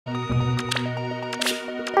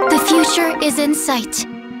future is in sight.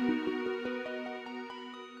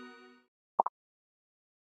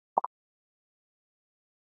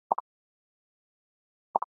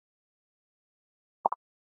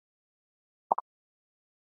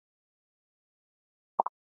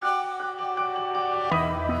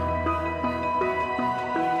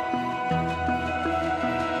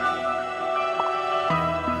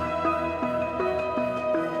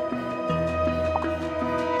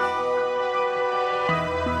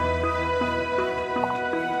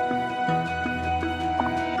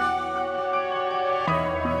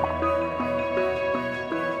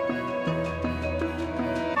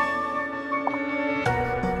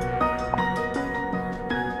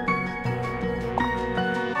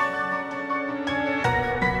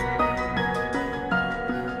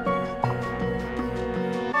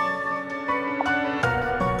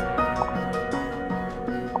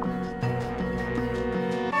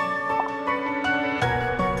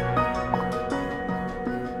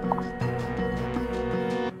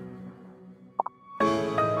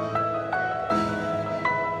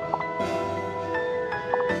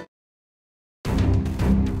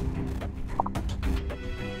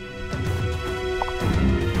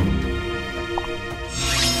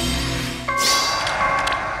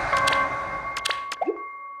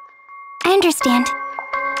 I understand.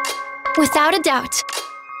 Without a doubt.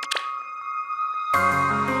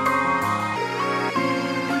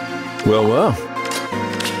 Well, well.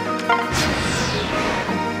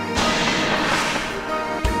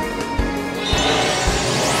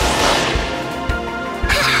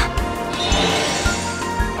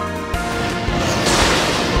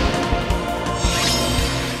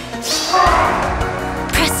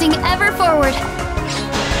 Pressing ever forward.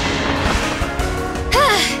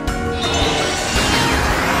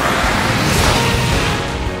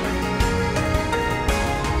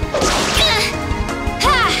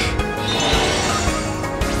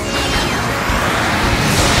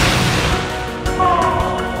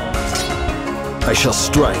 I shall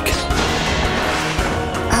strike.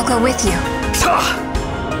 I'll go with you.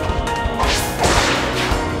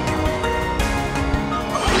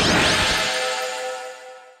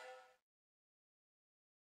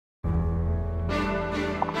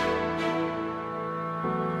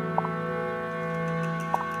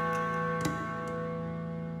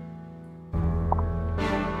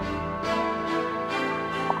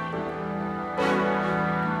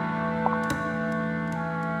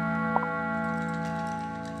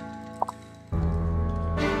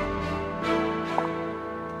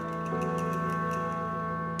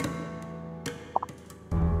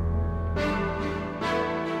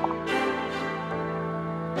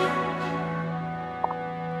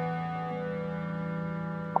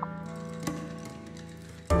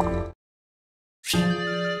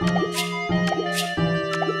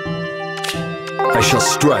 I shall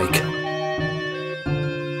strike.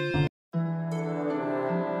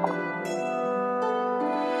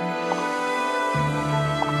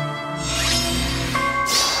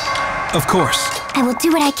 Of course. I will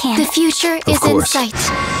do what I can. The future is in sight.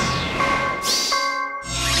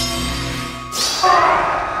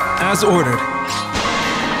 As ordered.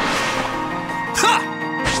 Ha!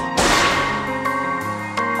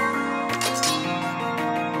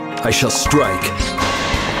 I shall strike.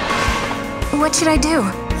 What should I do?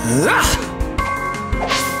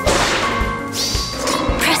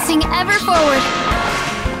 Pressing ever forward.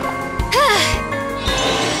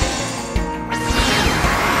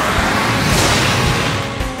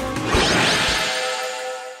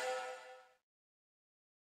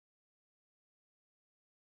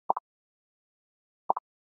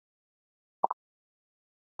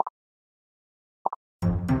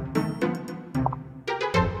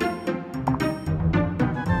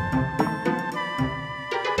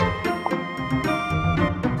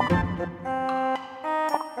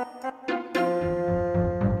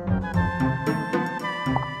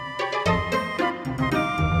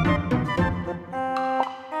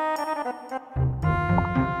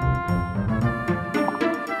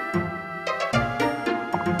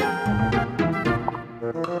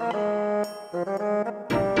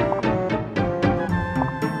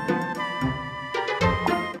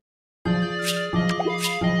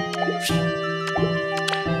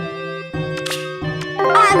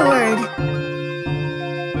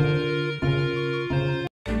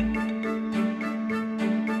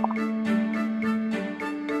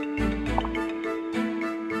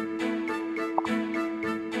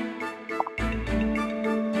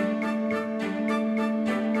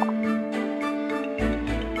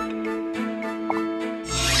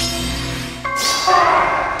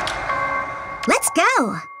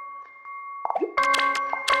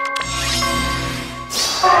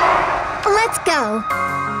 Let's go.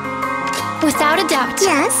 Without a doubt.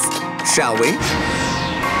 Yes. Shall we?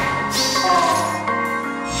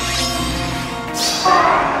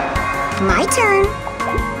 My turn.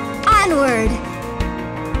 Onward.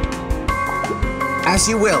 As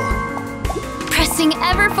you will. Pressing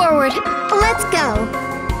ever forward. Let's go.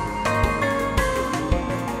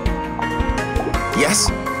 Yes?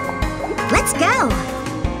 Let's go.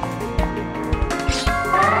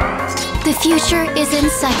 The future is in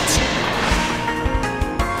sight.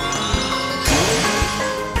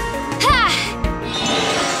 Ha!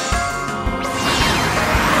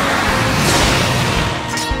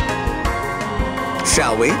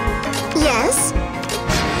 Shall we? Yes.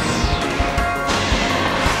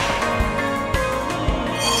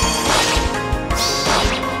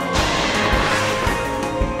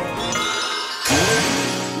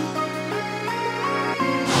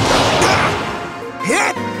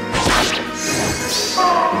 Hit!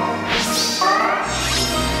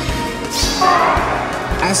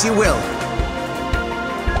 As you will.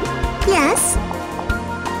 Yes.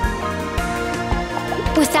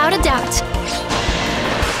 Without a doubt.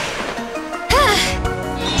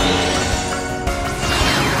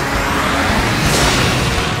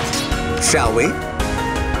 Shall we?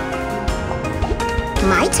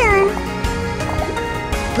 My turn.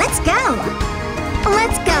 Let's go.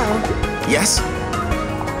 Let's go. Yes?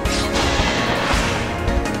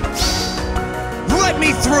 Let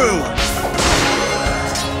me through!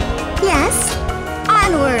 Yes.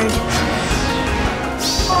 Onward.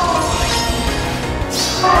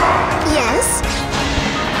 Yes.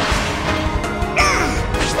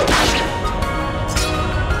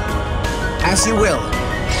 As you will.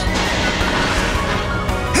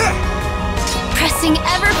 Pressing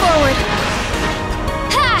ever forward.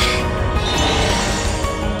 Ha!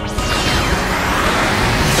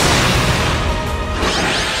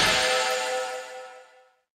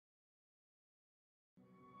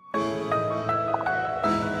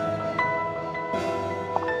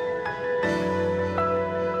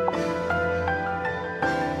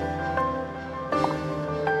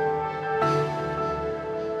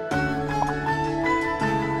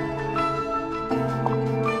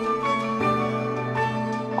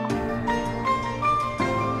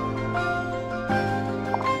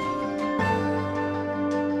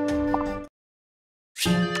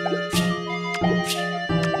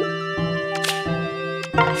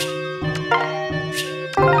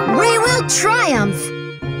 We will triumph.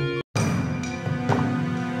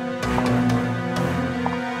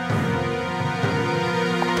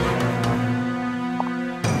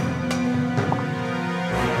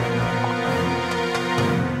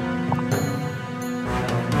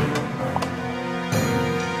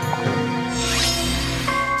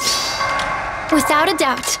 Without a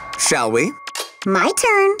doubt. Shall we? My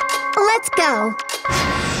turn. Let's go.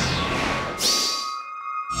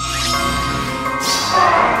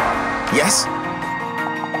 Yes?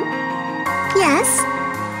 Yes.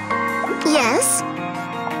 Yes.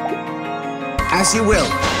 As you will.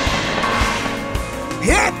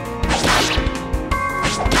 Hit!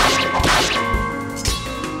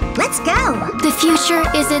 Let's go. The future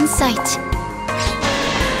is in sight.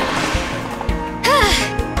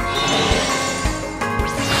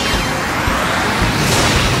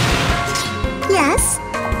 Yes.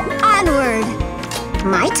 Onward.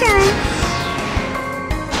 My turn.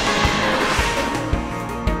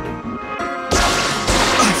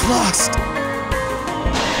 I've lost!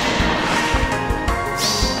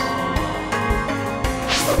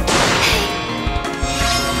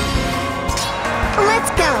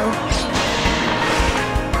 Let's go.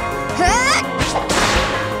 Huh?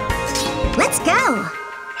 Let's go.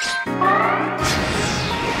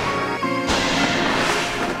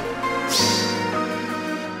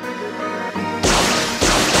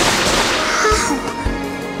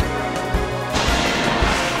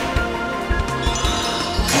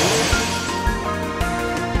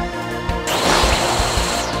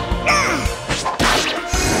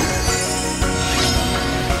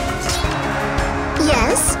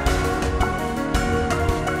 Yes.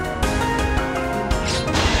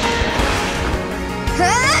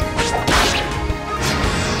 Huh?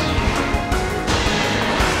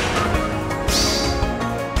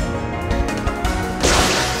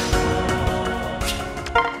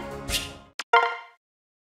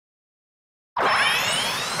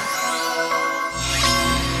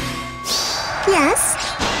 Yes.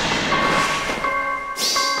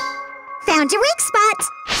 Found your weak spot.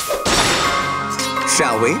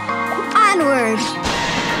 Shall we? Onward.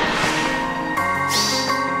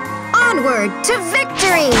 Onward to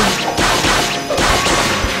victory.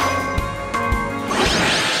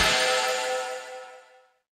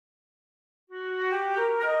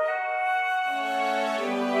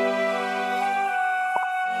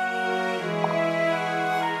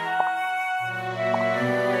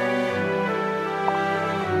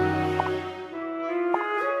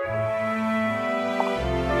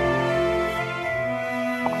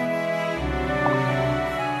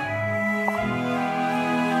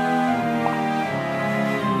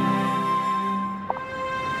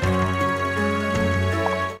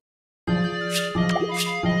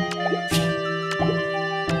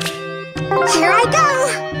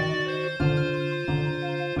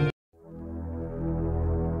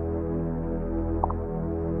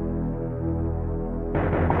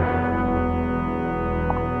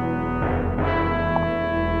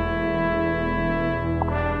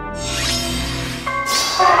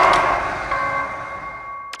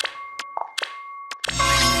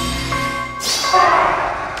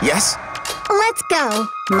 Yes? Let's go.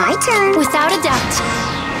 My turn. Without a doubt.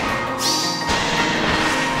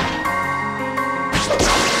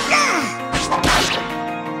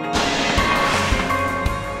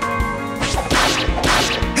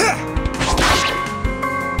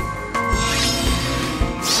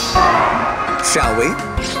 Shall we?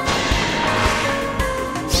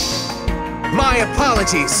 My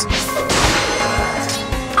apologies.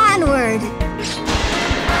 Onward.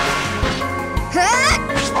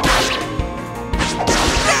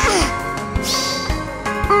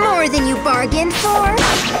 More than you bargained for.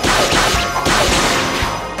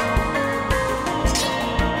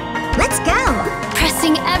 Let's go.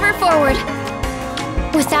 Pressing ever forward.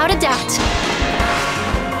 Without a doubt.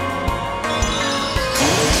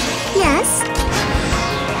 Yes.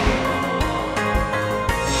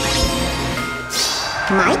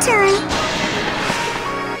 My turn.